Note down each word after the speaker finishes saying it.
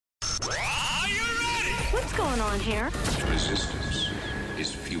Are you ready? What's going on here? Resistance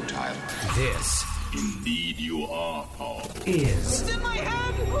is futile. This Indeed you are, Paul. is It's in my head!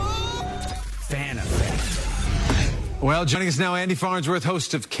 Fan Effect. Well, joining us now, Andy Farnsworth,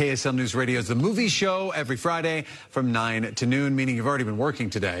 host of KSL News Radio's The Movie Show every Friday from 9 to noon, meaning you've already been working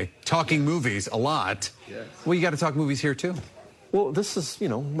today, talking movies a lot. Yes. Well, you got to talk movies here, too. Well, this is,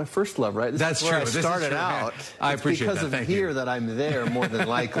 my first love, right? That's is where true. I This started is true. out. I appreciate because that. of Thank here you. that I'm there more than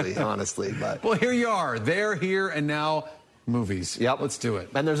likely, honestly. But Well, here you are. There, here, and now, movies. Yep. Let's do it.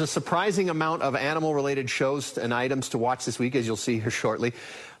 And there's a surprising amount of animal-related shows and items to watch this week, as you'll see here shortly.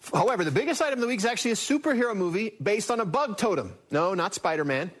 However, the biggest item of the week is actually a superhero movie based on a bug totem. No, not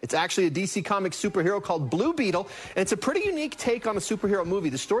Spider-Man. It's actually a DC Comics superhero called Blue Beetle, and it's a pretty unique take on a superhero movie.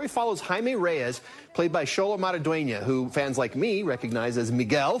 The story follows Jaime Reyes, played by Xolo Maridueña, who fans like me recognize as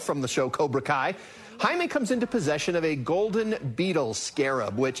Miguel from the show Cobra Kai. Jaime comes into possession of a golden beetle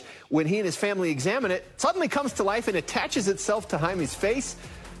scarab, which, when he and his family examine it, suddenly comes to life and attaches itself to Jaime's face.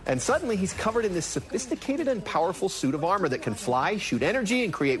 And suddenly he's covered in this sophisticated and powerful suit of armor that can fly, shoot energy,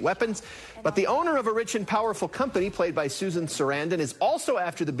 and create weapons. But the owner of a rich and powerful company, played by Susan Sarandon, is also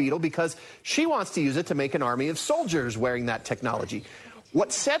after the beetle because she wants to use it to make an army of soldiers wearing that technology.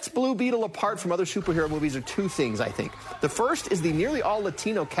 What sets Blue Beetle apart from other superhero movies are two things, I think. The first is the nearly all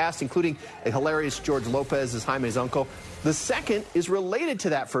Latino cast, including a hilarious George Lopez as Jaime's uncle. The second is related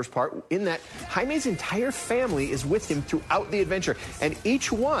to that first part in that Jaime's entire family is with him throughout the adventure, and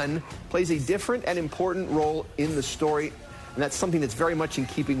each one plays a different and important role in the story, and that's something that's very much in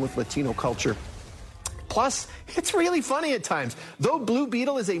keeping with Latino culture. Plus, it's really funny at times. Though Blue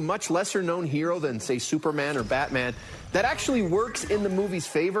Beetle is a much lesser-known hero than, say, Superman or Batman, that actually works in the movie's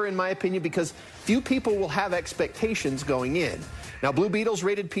favor, in my opinion, because few people will have expectations going in. Now, Blue Beetle's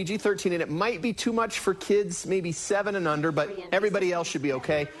rated PG-13, and it might be too much for kids, maybe 7 and under, but everybody else should be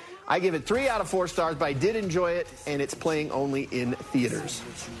okay. I give it 3 out of 4 stars, but I did enjoy it, and it's playing only in theaters.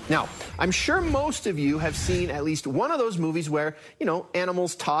 Now, I'm sure most of you have seen at least one of those movies where,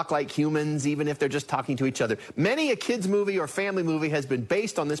 animals talk like humans, even if they're just talking to each other. Many a kid's movie or family movie has been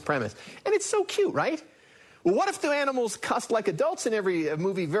based on this premise, and it's so cute, right? Well, what if the animals cussed like adults in every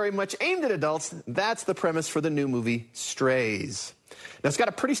movie very much aimed at adults? That's the premise for the new movie, Strays. Now, it's got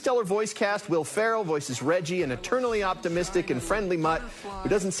a pretty stellar voice cast. Will Ferrell voices Reggie, an eternally optimistic and friendly mutt who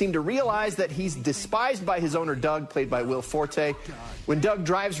doesn't seem to realize that he's despised by his owner, Doug, played by Will Forte. When Doug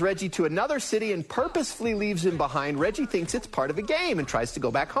drives Reggie to another city and purposefully leaves him behind, Reggie thinks it's part of a game and tries to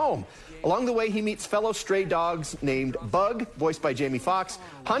go back home. Along the way, he meets fellow stray dogs named Bug, voiced by Jamie Foxx,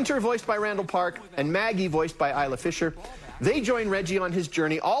 Hunter, voiced by Randall Park, and Maggie, voiced by Isla Fisher. They join Reggie on his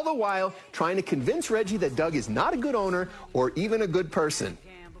journey, all the while trying to convince Reggie that Doug is not a good owner or even a good person.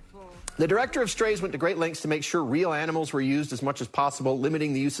 The director of Strays went to great lengths to make sure real animals were used as much as possible,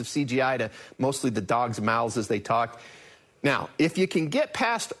 limiting the use of CGI to mostly the dogs' mouths as they talk. Now, if you can get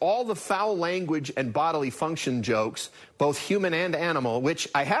past all the foul language and bodily function jokes, both human and animal, which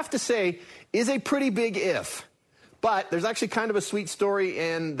I have to say is a pretty big if. But there's actually kind of a sweet story,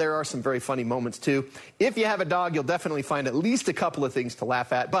 and there are some very funny moments, too. If you have a dog, you'll definitely find at least a couple of things to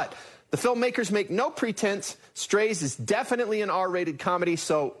laugh at. But the filmmakers make no pretense. Strays is definitely an R-rated comedy,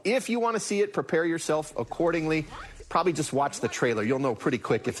 so if you want to see it, prepare yourself accordingly. Probably just watch the trailer. You'll know pretty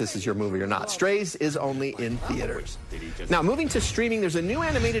quick if this is your movie or not. Strays is only in theaters. Now, moving to streaming, there's a new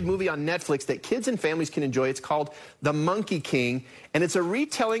animated movie on Netflix that kids and families can enjoy. It's called The Monkey King, and it's a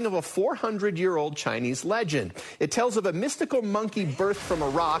retelling of a 400-year-old Chinese legend. It tells of a mystical monkey birthed from a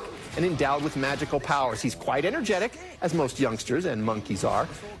rock and endowed with magical powers. He's quite energetic, as most youngsters and monkeys are,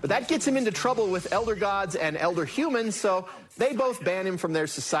 but that gets him into trouble with elder gods and elder humans, so they both ban him from their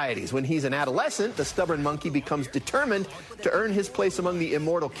societies. When he's an adolescent, the stubborn monkey becomes determined to earn his place among the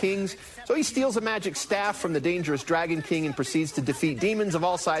immortal kings. So he steals a magic staff from the dangerous Dragon King and proceeds to defeat demons of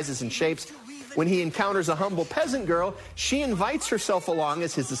all sizes and shapes. When he encounters a humble peasant girl, she invites herself along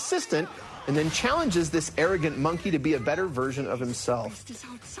as his assistant and then challenges this arrogant monkey to be a better version of himself.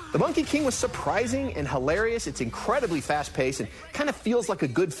 The Monkey King was surprising and hilarious. It's incredibly fast-paced and kind of feels like a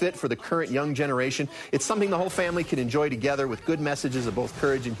good fit for the current young generation. It's something the whole family can enjoy together with good messages of both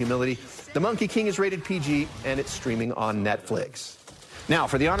courage and humility. The Monkey King is rated PG, and it's streaming on Netflix. Now,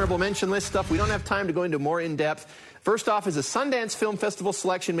 for the honorable mention list stuff, we don't have time to go into more in-depth. First off is a Sundance Film Festival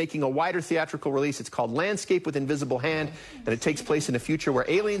selection making a wider theatrical release. It's called Landscape with Invisible Hand, and it takes place in a future where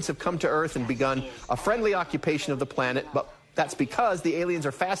aliens have come to Earth and begun a friendly occupation of the planet, but That's because the aliens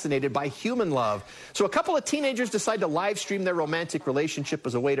are fascinated by human love. So a couple of teenagers decide to live stream their romantic relationship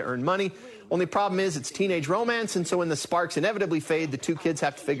as a way to earn money. Only problem is it's teenage romance, and so when the sparks inevitably fade, the two kids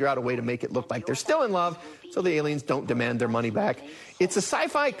have to figure out a way to make it look like they're still in love so the aliens don't demand their money back. It's a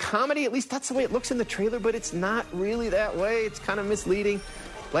sci-fi comedy, at least that's the way it looks in the trailer, but it's not really that way. It's kind of misleading.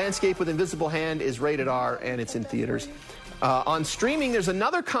 Landscape with Invisible Hand is rated R, and it's in theaters. On streaming, there's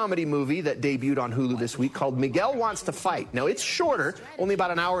another comedy movie that debuted on Hulu this week called Miguel Wants to Fight. Now, it's shorter, only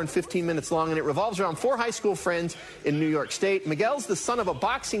about an hour and 15 minutes long, and it revolves around 4 high school friends in New York State. Miguel's the son of a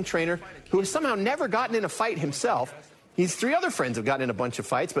boxing trainer who has somehow never gotten in a fight himself. His 3 other friends have gotten in a bunch of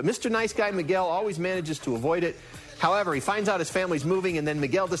fights, but Mr. Nice Guy Miguel always manages to avoid it. However, he finds out his family's moving, and then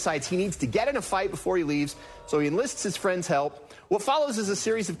Miguel decides he needs to get in a fight before he leaves, so he enlists his friend's help. What follows is a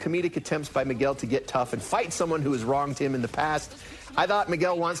series of comedic attempts by Miguel to get tough and fight someone who has wronged him in the past. I thought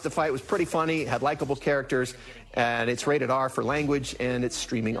Miguel Wants to Fight was pretty funny, had likable characters, and it's rated R for language, and it's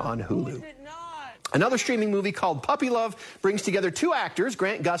streaming on Hulu. Another streaming movie called Puppy Love brings together 2 actors,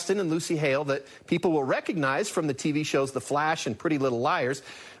 Grant Gustin and Lucy Hale, that people will recognize from the TV shows The Flash and Pretty Little Liars.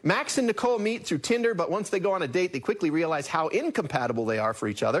 Max and Nicole meet through Tinder, but once they go on a date, they quickly realize how incompatible they are for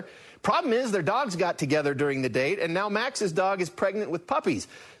each other. Problem is, their dogs got together during the date, and now Max's dog is pregnant with puppies.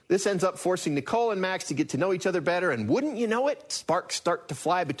 This ends up forcing Nicole and Max to get to know each other better, and wouldn't you know it, sparks start to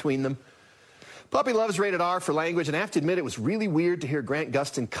fly between them. Puppy Love is rated R for language, and I have to admit it was really weird to hear Grant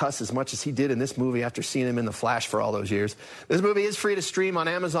Gustin cuss as much as he did in this movie after seeing him in The Flash for all those years. This movie is free to stream on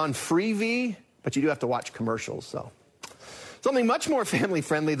Amazon Freevee, but you do have to watch commercials, so. Something much more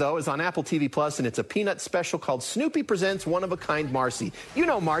family-friendly, though, is on Apple TV Plus, and it's a Peanuts special called Snoopy Presents One-of-a-Kind Marcy. You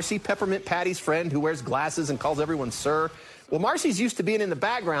know Marcy, Peppermint Patty's friend who wears glasses and calls everyone sir. Well, Marcy's used to being in the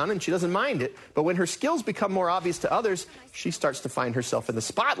background, and she doesn't mind it. But when her skills become more obvious to others, she starts to find herself in the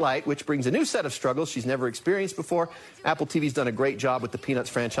spotlight, which brings a new set of struggles she's never experienced before. Apple TV's done a great job with the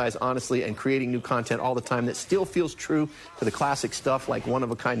Peanuts franchise, honestly, and creating new content all the time that still feels true to the classic stuff like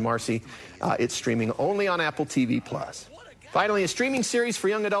One-of-a-Kind Marcy. It's streaming only on Apple TV+. Finally, a streaming series for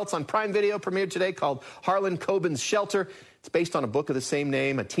young adults on Prime Video premiered today called Harlan Coben's Shelter. It's based on a book of the same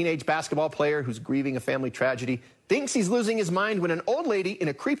name. A teenage basketball player who's grieving a family tragedy thinks he's losing his mind when an old lady in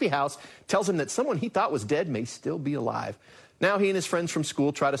a creepy house tells him that someone he thought was dead may still be alive. Now he and his friends from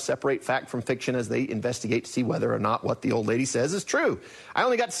school try to separate fact from fiction as they investigate to see whether or not what the old lady says is true. I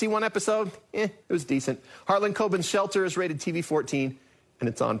only got to see 1 episode. It was decent. Harlan Coben's Shelter is rated TV-14, and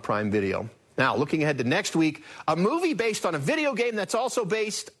it's on Prime Video. Now, looking ahead to next week, a movie based on a video game that's also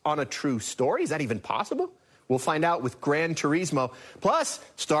based on a true story. Is that even possible? We'll find out with Gran Turismo. Plus,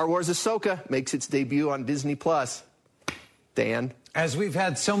 Star Wars Ahsoka makes its debut on Disney+. Dan? As we've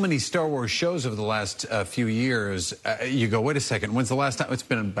had so many Star Wars shows over the last few years, you go, wait a second, when's the last time? It's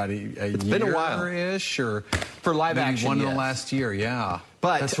been about a It's been a while-ish, or for live action. One in the last year, yeah.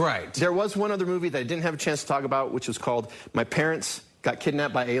 But that's right. There was one other movie that I didn't have a chance to talk about, which was called My Parents Got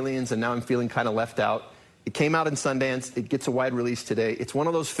Kidnapped by Aliens, and Now I'm Feeling Kind of Left Out. It came out in Sundance. It gets a wide release today. It's one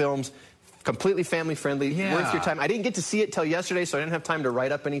of those films, completely family-friendly, worth your time. I didn't get to see it till yesterday, so I didn't have time to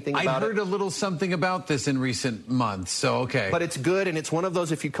write up anything about it. I heard a little something about this in recent months, so okay. But it's good, and it's one of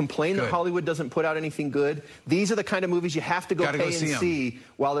those, if you complain that Hollywood doesn't put out anything good, these are the kind of movies you have to go pay and see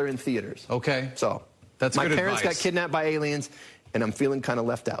while they're in theaters. Okay. So, that's My good Parents advice. Got Kidnapped by Aliens, and I'm Feeling Kind of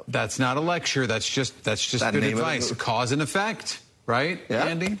Left Out. That's not a lecture. That's just good advice. Cause and effect, right,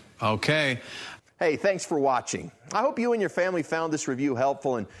 Andy? Okay. Hey, thanks for watching. I hope you and your family found this review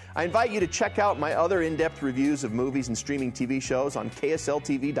helpful, and I invite you to check out my other in-depth reviews of movies and streaming TV shows on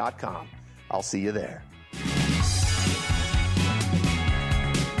KSL-TV.com. I'll see you there.